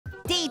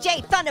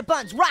DJ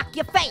Thunderbuns rock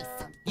your face.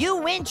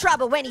 You in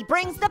trouble when he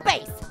brings the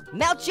bass.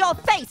 Melt your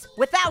face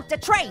without a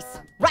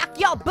trace. Rock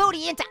your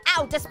booty into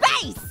outer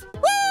space.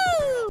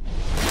 Woo!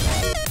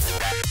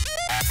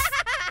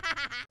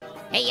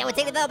 Hey, yo,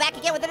 it's Though back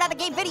again with another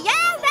game video.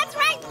 That's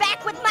right,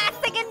 back with my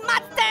singing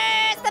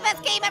monsters, the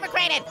best game ever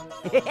created.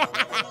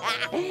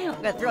 I'm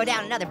gonna throw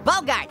down another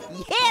Bogart.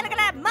 Yeah, look at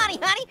that money,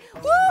 honey.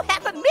 Woo,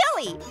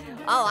 $500,000.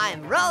 Oh,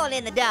 I'm rolling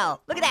in the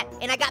dough. Look at that,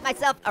 and I got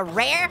myself a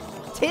rare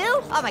too.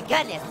 Oh my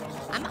goodness,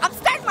 I'm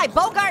starting my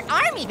Bogart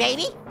army,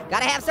 baby.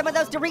 Gotta have some of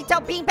those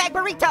Dorito beanbag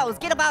burritos.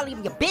 Get about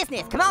your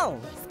business. Come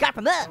on, scarf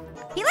them up.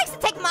 He likes to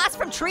take moss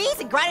from trees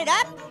and grind it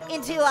up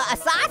into a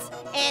sauce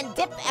and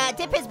dip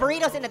his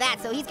burritos into that.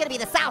 So he's gonna be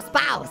the sauce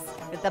boss,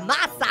 the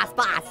moss sauce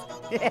boss.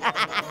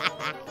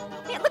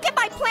 Man, look at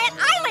my plant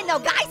island though,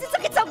 guys. It's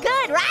looking so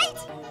good, right?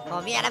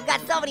 Oh man, I've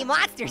got so many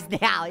monsters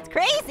now. It's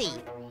crazy.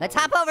 Let's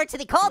hop over to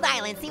the cold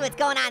island, see what's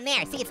going on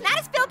there. See, it's not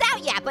as filled out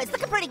yet, but it's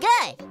looking pretty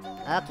good.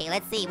 Okay,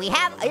 let's see.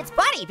 It's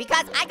funny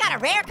because I got a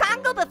rare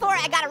Congo before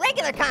I got a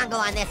regular Congo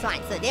on this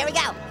one. So there we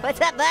go.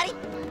 What's up, buddy?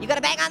 You gonna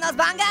bang on those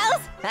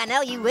bongos? I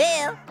know you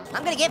will.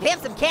 I'm gonna give him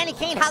some candy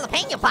cane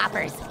jalapeno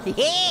poppers.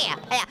 Yeah,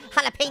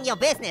 jalapeno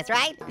business,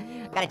 right?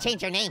 Gotta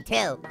change your name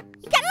too.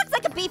 He kinda looks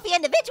like a beefy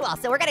individual,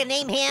 so we're gonna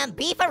name him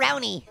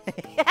Beefaroni.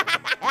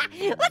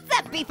 What's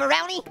up,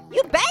 Beefaroni?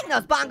 You bang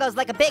those bongos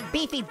like a big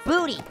beefy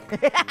booty.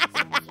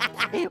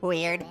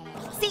 Weird.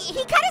 See,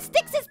 he kind of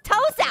sticks his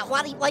toes out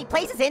while he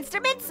plays his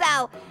instrument,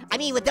 so, I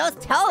mean, with those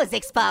toes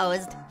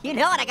exposed, you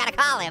know what I gotta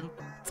call him.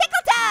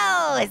 Tickle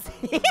toes!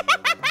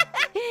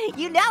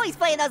 You know he's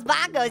playing those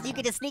bongos. You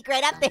can just sneak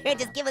right up there and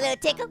just give a little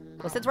tickle.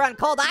 Well, since we're on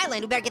Cold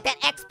Island, we better get that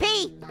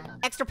XP.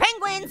 Extra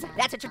penguins,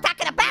 that's what you're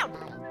talking about.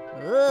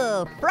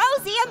 Ooh,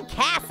 Frosium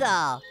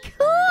Castle.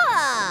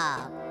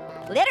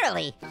 Cool.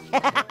 Literally.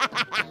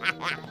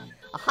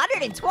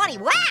 120,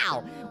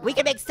 wow. We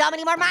can make so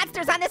many more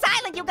monsters on this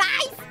island, you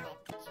guys.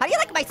 How do you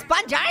like my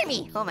sponge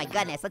army? Oh my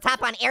goodness, let's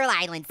hop on Air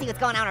Island, see what's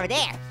going on over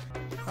there.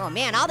 Oh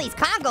man, all these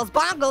Congos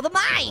bongo the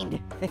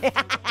mind.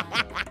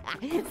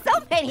 So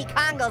many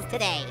Congos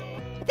today.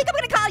 I think I'm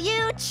gonna call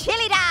you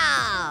Chili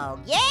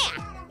Dog. Yeah,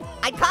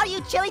 I'd call you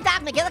Chili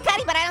Dog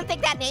McGillicuddy, but I don't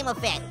think that name will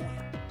fit.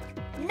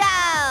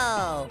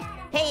 No.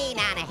 Hey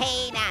nana,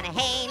 hey nana,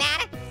 hey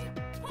nana.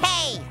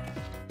 Hey,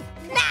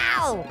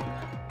 no.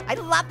 I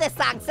love this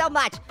song so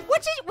much.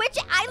 Which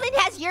island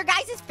has your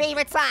guys'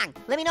 favorite song?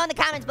 Let me know in the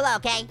comments below,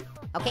 okay?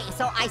 Okay,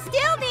 so I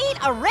still need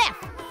a riff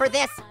for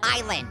this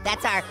island.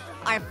 That's our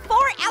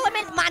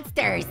 4-element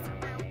monsters.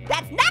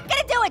 That's not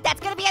gonna do it, that's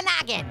gonna be a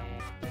noggin.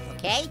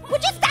 Okay,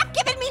 would you stop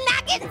giving me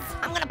noggins?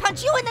 I'm gonna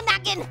punch you in the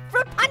noggin,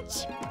 fruit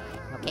punch.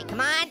 Okay,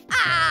 come on.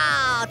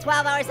 Oh,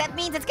 12 hours, that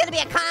means it's gonna be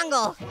a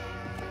Congo.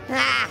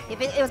 Ah,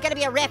 if it was gonna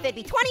be a riff, it'd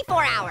be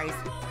 24 hours.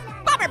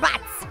 Bummer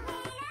butts.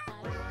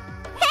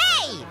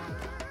 Hey,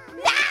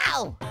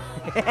 no.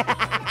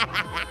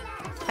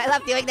 I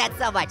love doing that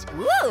so much.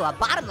 Ooh, a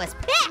bottomless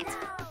pit.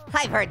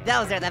 I've heard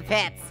those are the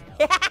pits.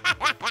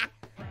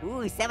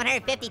 Ooh,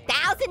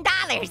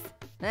 $750,000.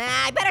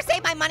 I better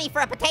save my money for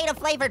a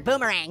potato-flavored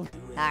boomerang.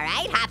 All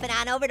right, hopping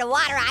on over to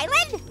Water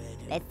Island.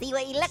 Let's see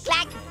what you look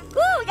like.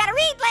 Ooh, we got a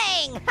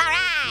reedling. All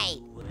right.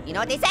 You know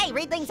what they say,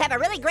 reedlings have a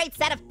really great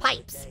set of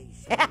pipes.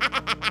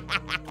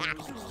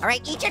 All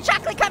right, eat your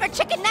chocolate-covered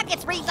chicken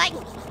nuggets, reedling.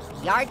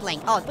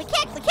 Yardling. Oh, we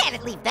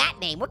can't leave that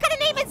name. What kind of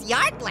name is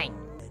Yardling?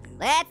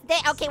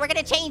 Okay, we're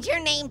gonna change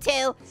your name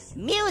to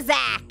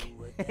Muzak.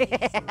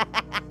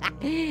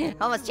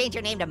 Almost change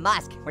your name to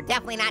Musk. We're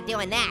definitely not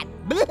doing that.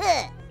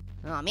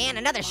 Oh man,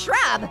 another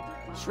shrub.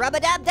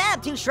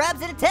 Shrub-a-dub-dub, 2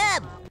 shrubs in a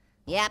tub.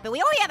 Yeah, but we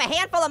only have a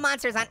handful of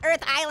monsters on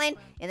Earth Island,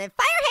 and then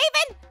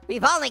Firehaven,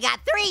 we've only got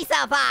 3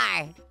 so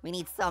far. We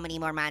need so many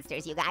more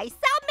monsters, you guys,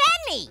 so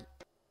many.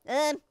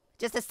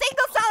 Just a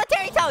single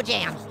solitary toe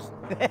jam.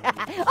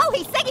 Oh,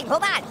 he's singing,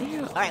 hold on.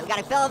 All right, we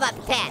gotta fill him up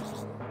to 10.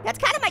 That's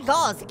kind of my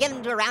goal, is to get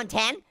him to around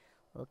 10.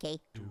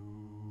 Okay.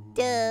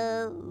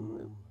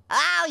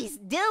 Oh, he's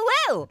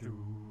doo-woo.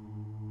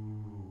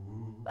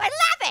 I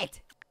love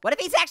it. What if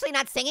he's actually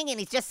not singing and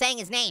he's just saying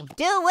his name?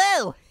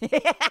 Doo-woo.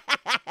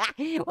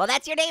 Well,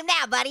 that's your name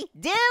now, buddy.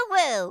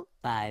 Doo-woo.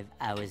 5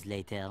 hours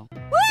later.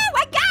 Woo,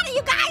 I got it,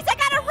 you guys. I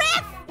got a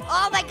riff.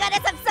 Oh my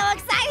goodness, I'm so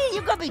excited.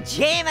 You're gonna be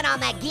jamming on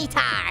that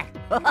guitar.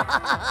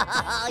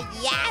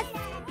 Yes.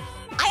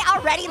 I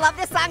already love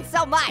this song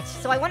so much,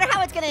 so I wonder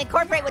how it's gonna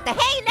incorporate with the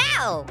hey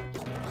now.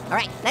 All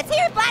right, let's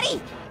hear it, buddy.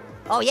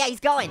 Oh yeah, he's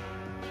going.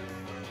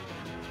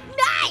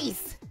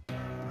 Nice.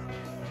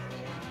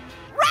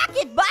 Rock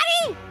it,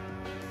 buddy.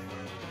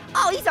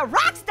 Oh, he's a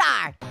rock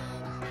star.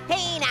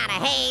 Hey nana,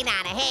 hey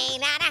nana, hey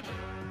nana.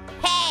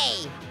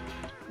 Hey,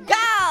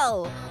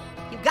 go.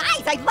 You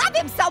guys, I love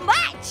him so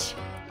much.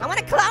 I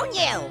wanna clone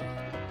you.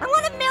 I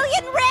want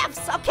 1,000,000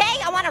 riffs,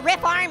 okay? I want a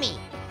riff army.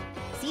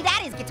 See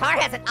that? His guitar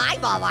has an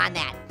eyeball on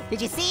that.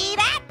 Did you see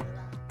that?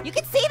 You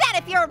can see that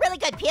if you're a really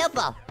good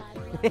pupil.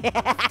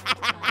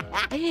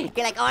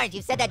 You're like, Orange,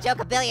 you've said that joke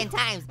a billion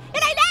times.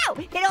 And I know!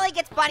 It only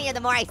gets funnier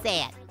the more I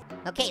say it.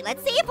 Okay,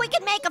 let's see if we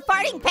can make a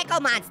farting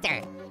pickle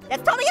monster.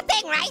 That's totally a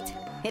thing, right?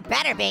 It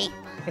better be.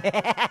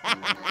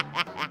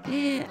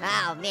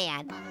 Oh,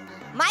 man.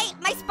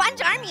 My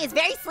sponge army is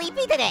very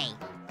sleepy today.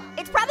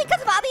 It's probably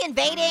because of all the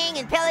invading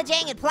and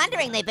pillaging and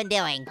plundering they've been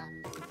doing.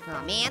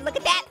 Oh, man, look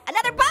at that.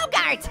 Another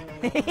Bogart.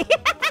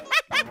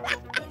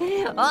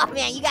 Oh,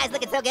 man, you guys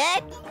looking so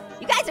good.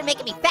 You guys are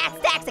making me fat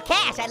stacks of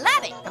cash. I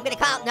love it. I'm going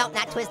to call, nope,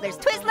 not Twizzlers.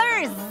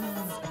 Twizzlers.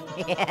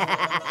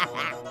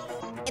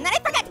 And then I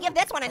forgot to give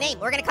this one a name.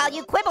 We're going to call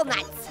you Quibble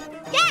Nuts.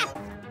 Yeah.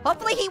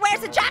 Hopefully he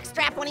wears a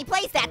jockstrap when he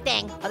plays that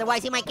thing.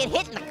 Otherwise, he might get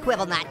hit in the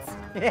Quibble Nuts.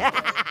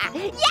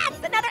 Yes,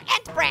 another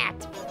Ent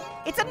Brat.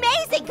 It's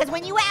amazing, because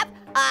when you have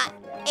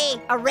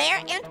a rare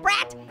Ent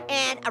Brat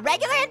and a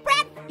regular Ent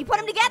Brat, you put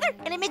them together,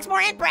 and it makes more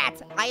Ent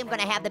Brats. I am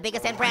gonna have the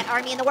biggest Ent Brat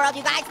army in the world,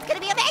 you guys. It's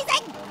gonna be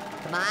amazing.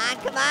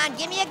 Come on,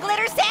 give me a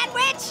glitter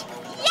sandwich.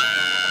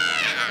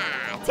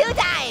 Yeah! 2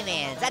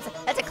 diamonds.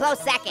 That's a close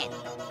second.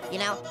 You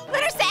know,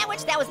 glitter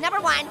sandwich, that was number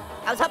 1.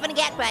 I was hoping to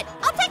get, but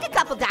I'll take a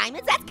couple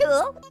diamonds. That's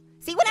cool.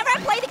 See, whenever I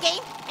play the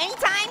game,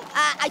 anytime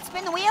I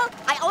spin the wheel,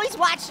 I always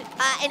watch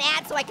an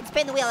ad so I can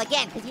spin the wheel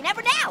again, because you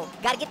never know.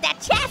 Gotta get that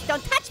chest.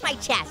 Don't touch my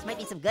chest. Might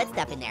be some good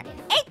stuff in there.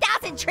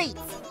 8,000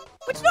 treats.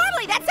 Which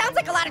normally that sounds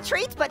like a lot of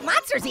treats, but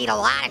monsters eat a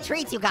lot of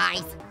treats, you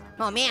guys.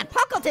 Oh man,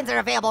 Punkletons are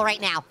available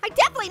right now. I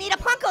definitely need a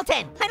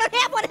Punkleton. I don't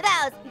have one of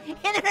those,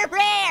 and they're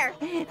rare.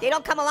 They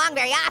don't come along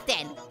very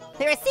often.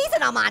 They're a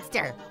seasonal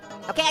monster.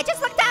 Okay, I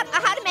just looked up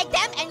how to make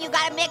them, and you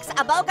gotta mix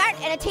a Bogart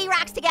and a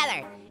T-Rex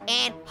together.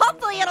 And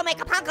hopefully it'll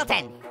make a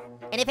Punkleton.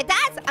 And if it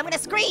does, I'm gonna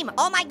scream,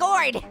 oh my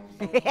gourd.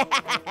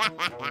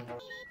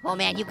 Oh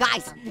man, you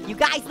guys,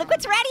 look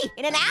what's ready.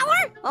 In an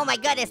hour? Oh my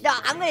goodness, no,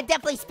 I'm gonna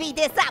definitely speed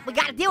this up. We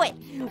gotta do it.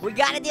 We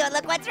gotta do it.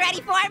 Look what's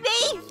ready for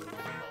me.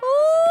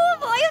 Ooh,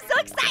 boy, I'm so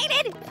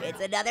excited. It's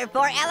another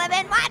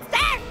 4-element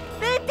monster,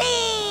 the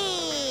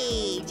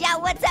DEEDGE. Yo,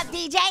 what's up,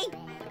 DJ?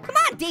 Come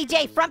on,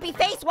 DJ Frumpy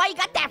Face, why you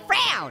got that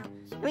frown?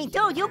 I mean,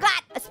 dude, you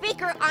got a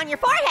speaker on your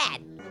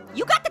forehead.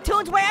 You got the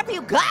tunes wherever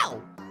you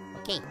go.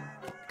 Okay,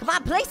 come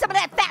on, play some of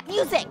that fat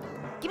music.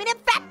 Give me them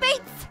fat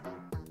beats.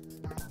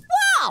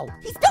 Whoa,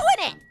 he's doing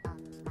it.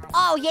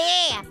 Oh,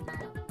 yeah.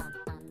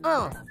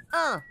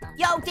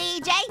 Yo,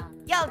 DJ.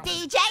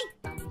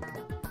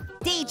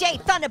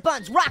 DJ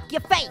Thunderbuns, rock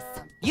your face.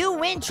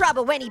 You in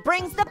trouble when he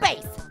brings the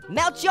bass.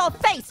 Melt your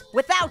face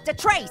without a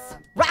trace.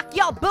 Rock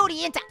your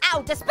booty into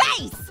outer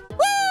space.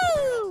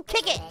 Woo,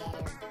 kick it.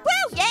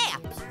 Woo, yeah.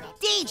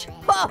 DEEDGE,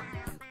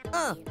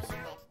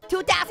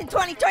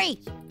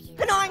 2023,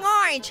 Annoying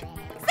Orange,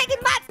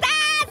 Singing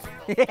Monsters!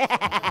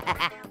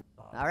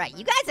 All right,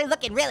 you guys are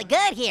looking really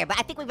good here, but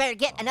I think we better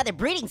get another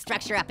breeding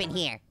structure up in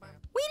here.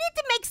 We need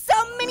to make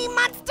so many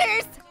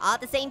monsters all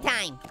at the same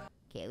time.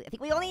 Okay, I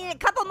think we only need a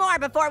couple more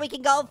before we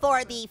can go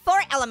for the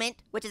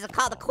 4-element, which is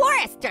called the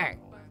Chorister.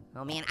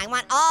 Oh man, I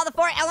want all the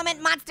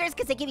 4-element monsters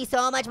because they give you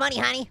so much money,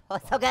 honey. Oh,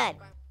 so good.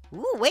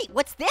 Ooh, wait,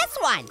 what's this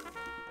one?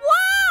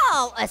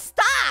 Whoa, a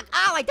stock.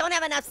 Oh, I don't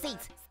have enough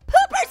seats.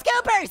 Pooper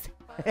scoopers.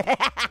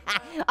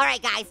 All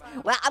right, guys.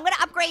 Well, I'm gonna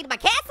upgrade my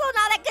castle and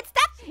all that good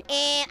stuff,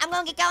 and I'm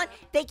gonna get going.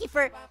 Thank you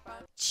for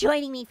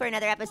joining me for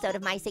another episode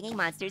of My Singing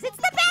Monsters. It's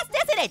the best,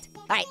 isn't it?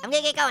 All right, I'm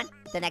gonna get going.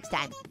 Till next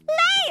time.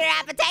 Later,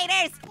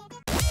 appetiters.